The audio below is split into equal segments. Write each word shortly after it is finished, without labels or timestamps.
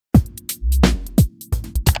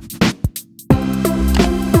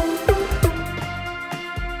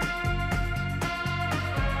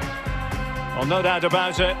Well, no doubt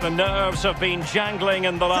about it, the nerves have been jangling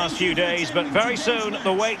in the last few days, but very soon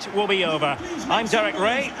the wait will be over. I'm Derek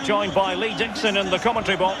Ray, joined by Lee Dixon in the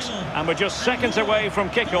commentary box, and we're just seconds away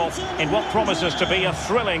from kick-off in what promises to be a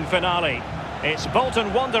thrilling finale. It's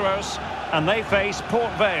Bolton Wanderers, and they face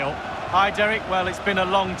Port Vale. Hi Derek, well it's been a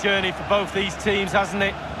long journey for both these teams, hasn't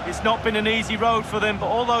it? It's not been an easy road for them, but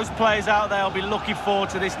all those players out there will be looking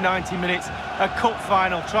forward to this 90 minutes, a cup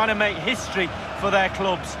final, trying to make history for their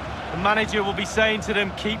clubs. The manager will be saying to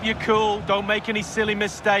them, keep your cool, don't make any silly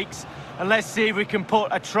mistakes, and let's see if we can put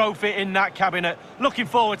a trophy in that cabinet. Looking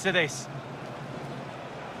forward to this.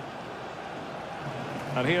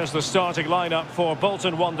 And here's the starting lineup for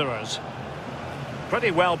Bolton Wanderers.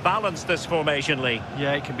 Pretty well balanced, this formation, Lee.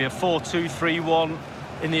 Yeah, it can be a 4-2-3-1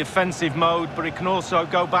 in the offensive mode, but it can also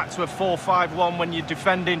go back to a 4-5-1 when you're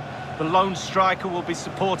defending. The lone striker will be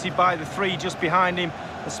supported by the three just behind him,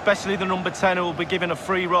 especially the number 10 who will be given a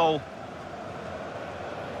free role.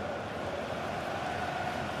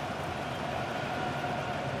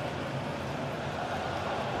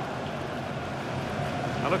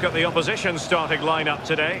 A look at the opposition starting lineup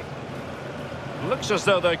today. Looks as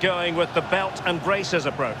though they're going with the belt and braces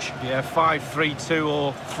approach. Yeah, 5-3-2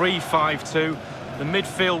 or 3-5-2. The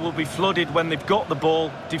midfield will be flooded when they've got the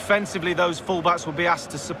ball. Defensively, those fullbacks will be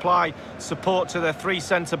asked to supply support to their three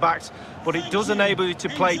centre-backs, but it does enable you to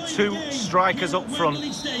play two strikers up front.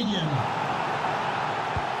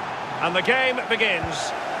 And the game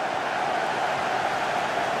begins.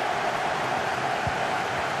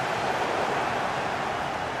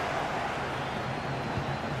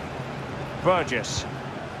 Burgess.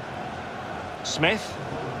 Smith.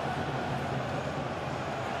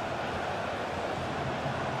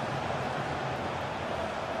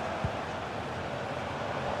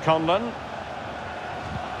 Conlon.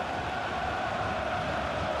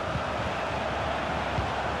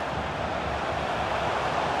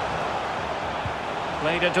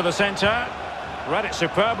 Played into the centre. Read it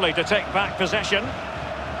superbly to take back possession.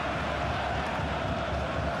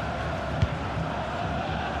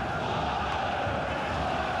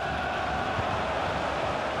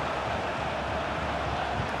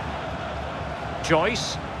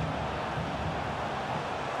 Joyce.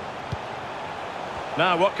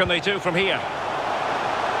 Now what can they do from here?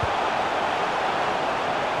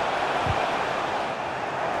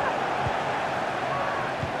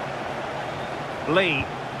 Lee.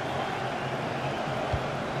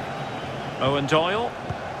 Owen Doyle.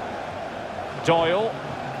 Doyle.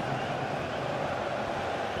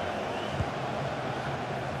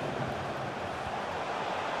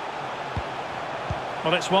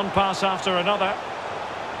 Well, it's one pass after another.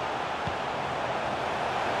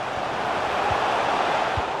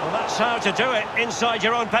 Well, that's how to do it inside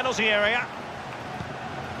your own penalty area.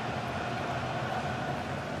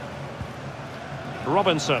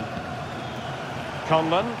 Robinson.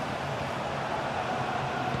 Conlon.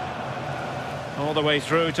 All the way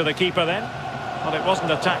through to the keeper then. Well, it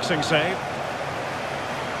wasn't a taxing save.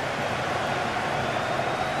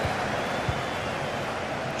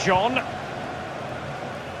 John.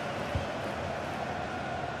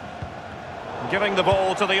 Giving the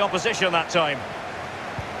ball to the opposition that time.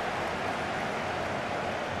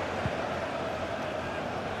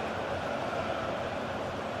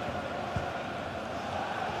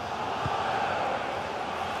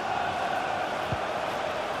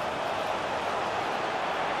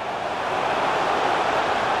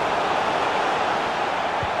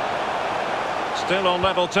 Still on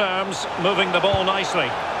level terms, moving the ball nicely.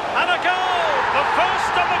 And a goal! The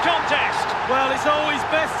first of the contest! Well, it's always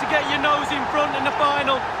best to get your nose in front in the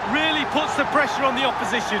final. Really puts the pressure on the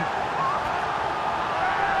opposition.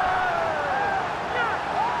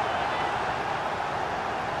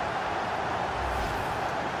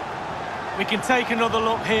 We can take another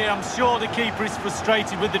look here. I'm sure the keeper is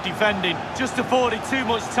frustrated with the defending. Just afforded too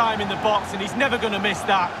much time in the box, and he's never going to miss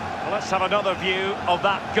that. Well, let's have another view of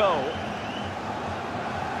that goal.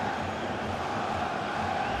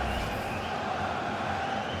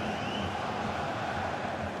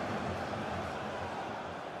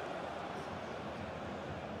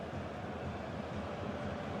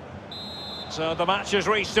 So the match has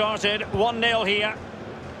restarted, 1-0 here.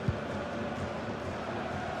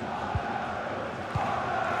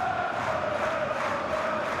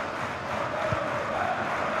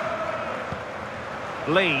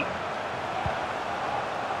 Lee.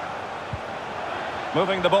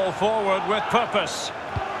 Moving the ball forward with purpose.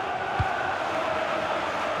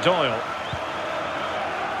 Doyle.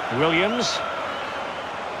 Williams.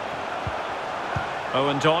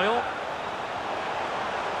 Owen Doyle.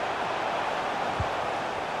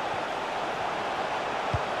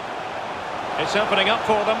 It's opening up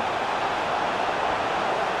for them.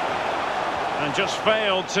 And just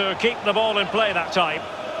failed to keep the ball in play that time.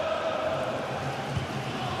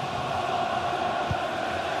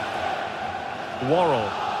 Worrell.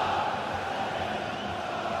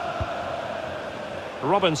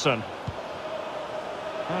 Robinson.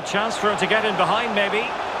 A chance for him to get in behind, maybe.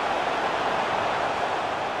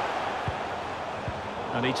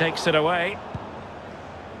 And he takes it away.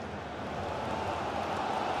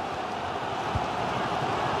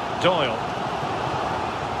 Doyle.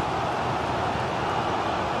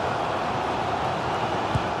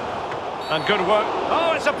 And good work.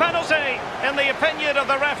 Oh, it's a penalty in the opinion of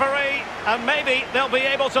the referee. And maybe they'll be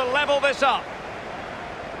able to level this up.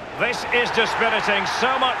 This is dispiriting.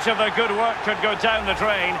 So much of the good work could go down the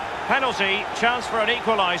drain. Penalty, chance for an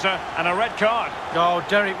equaliser and a red card. Oh,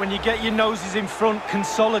 Derek, when you get your noses in front,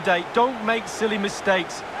 consolidate. Don't make silly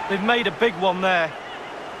mistakes. They've made a big one there.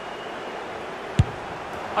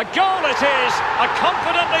 A goal it is. A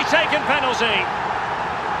confidently taken penalty.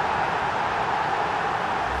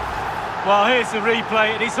 Well, here's the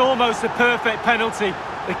replay, and it's almost a perfect penalty.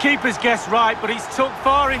 The keeper's guessed right, but it's tucked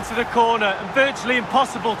far into the corner and virtually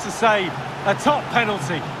impossible to save. A top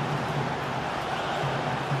penalty.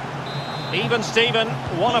 Even Steven,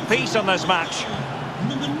 one apiece on this match.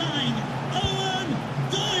 Number 9, Owen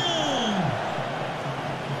Doyle.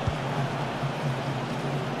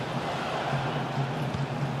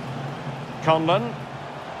 Conlon.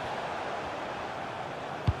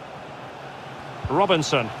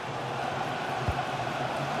 Robinson.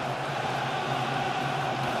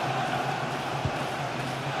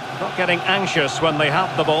 Not getting anxious when they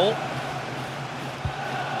have the ball.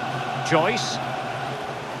 Joyce.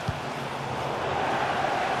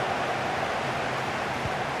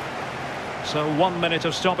 So 1 minute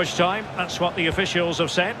of stoppage time. That's what the officials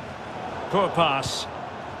have said. Poor pass.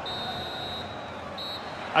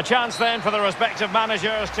 A chance then for the respective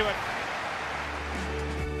managers to...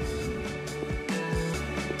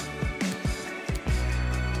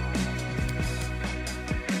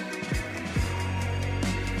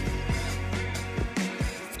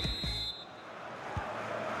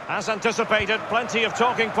 As anticipated, plenty of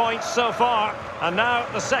talking points so far. And now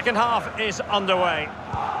the second half is underway.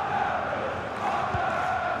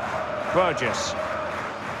 Burgess.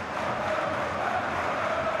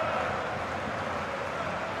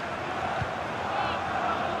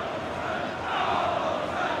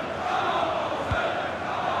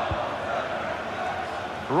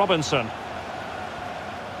 Robinson.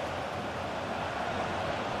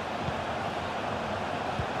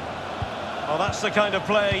 Well, that's the kind of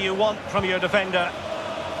play you want from your defender.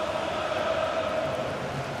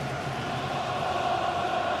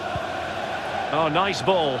 Oh, nice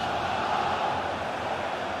ball.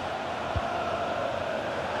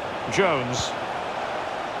 Jones.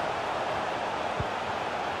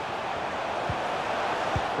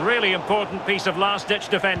 Really important piece of last-ditch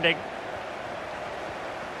defending.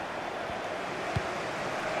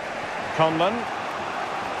 Conlon.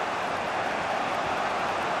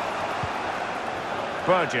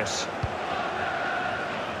 Burgess.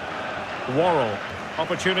 Worrell.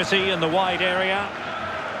 Opportunity in the wide area.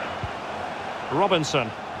 Robinson.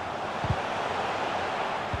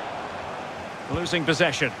 Losing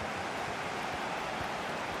possession.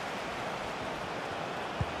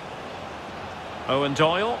 Owen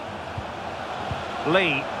Doyle.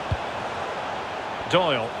 Lee.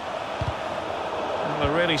 Doyle.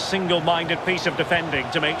 A really single-minded piece of defending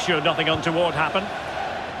to make sure nothing untoward happened.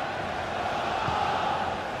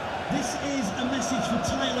 This is a message for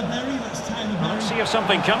Tyler Berry. That's Tyler Berry. Let's see if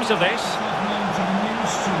something comes of this.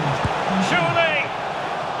 Surely!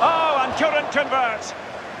 Oh, and couldn't convert.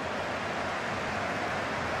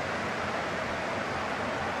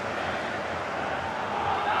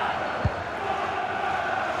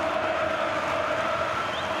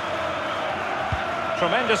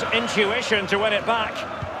 Tremendous intuition to win it back.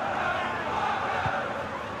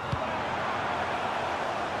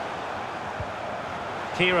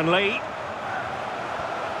 Kieran Lee.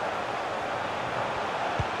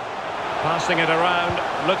 Passing it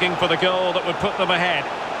around, looking for the goal that would put them ahead.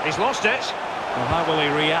 He's lost it. Well, how will he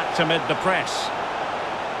react amid the press?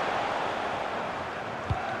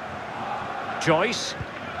 Joyce.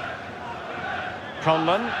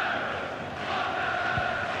 Conlon.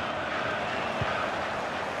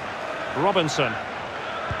 Robinson.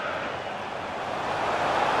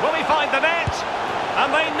 Will he find the net?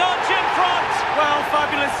 And they nudge in front. Well,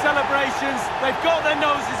 fabulous celebrations. They've got their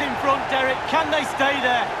noses in front, Derek. Can they stay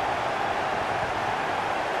there?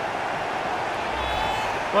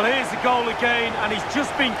 Well, here's the goal again, and he's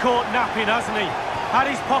just been caught napping, hasn't he? Had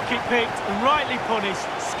his pocket picked and rightly punished.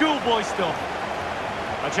 Schoolboy stuff.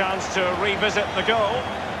 A chance to revisit the goal.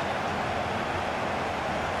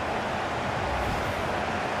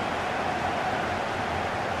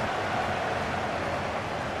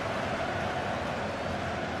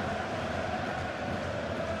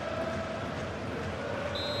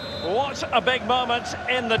 What a big moment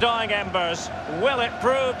in the dying embers. Will it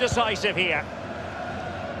prove decisive here?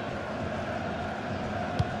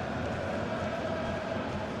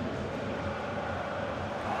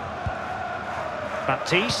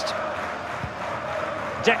 Baptiste.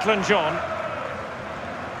 Declan John.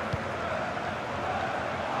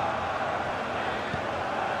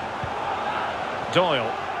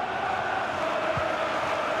 Doyle.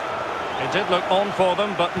 It did look on for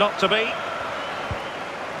them, but not to be.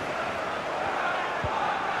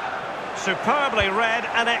 Superbly read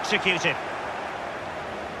and executed.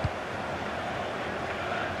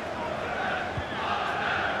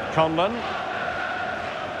 Conlon.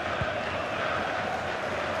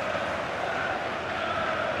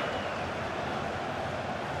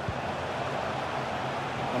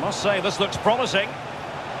 I must say, this looks promising.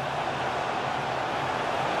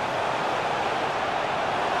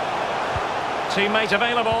 Teammate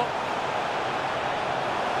available.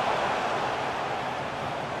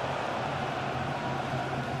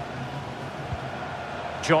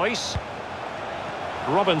 Joyce.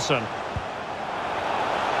 Robinson.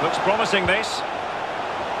 Looks promising, this.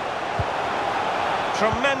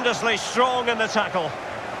 Tremendously strong in the tackle.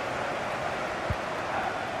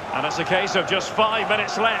 And it's a case of just 5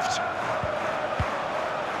 minutes left.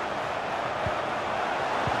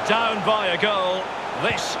 Down by a goal.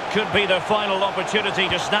 This could be the final opportunity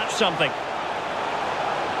to snatch something.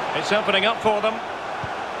 It's opening up for them.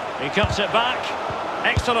 He cuts it back.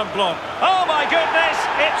 Excellent block. Oh my goodness,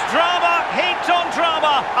 it's drama, heaped on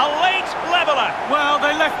drama, a late leveller. Well,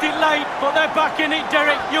 they left it late, but they're back in it,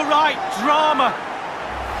 Derek. You're right, drama.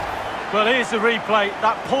 Well, here's the replay.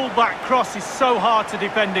 That pull-back cross is so hard to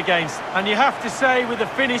defend against. And you have to say, with a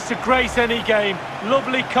finish to grace any game,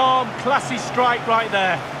 lovely, calm, classy strike right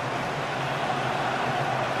there.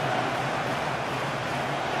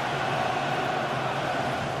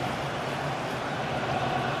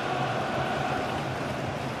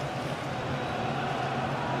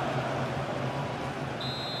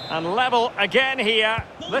 And level again here.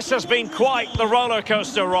 This has been quite the roller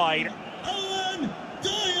coaster ride.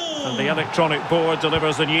 And the electronic board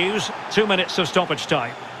delivers the news. 2 minutes of stoppage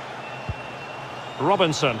time.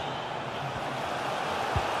 Robinson.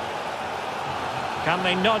 Can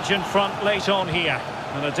they nudge in front late on here?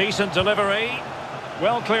 And a decent delivery.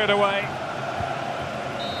 Well cleared away.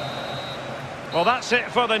 Well, that's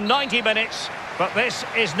it for the 90 minutes. But this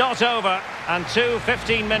is not over. And two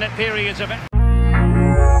 15-minute periods of it.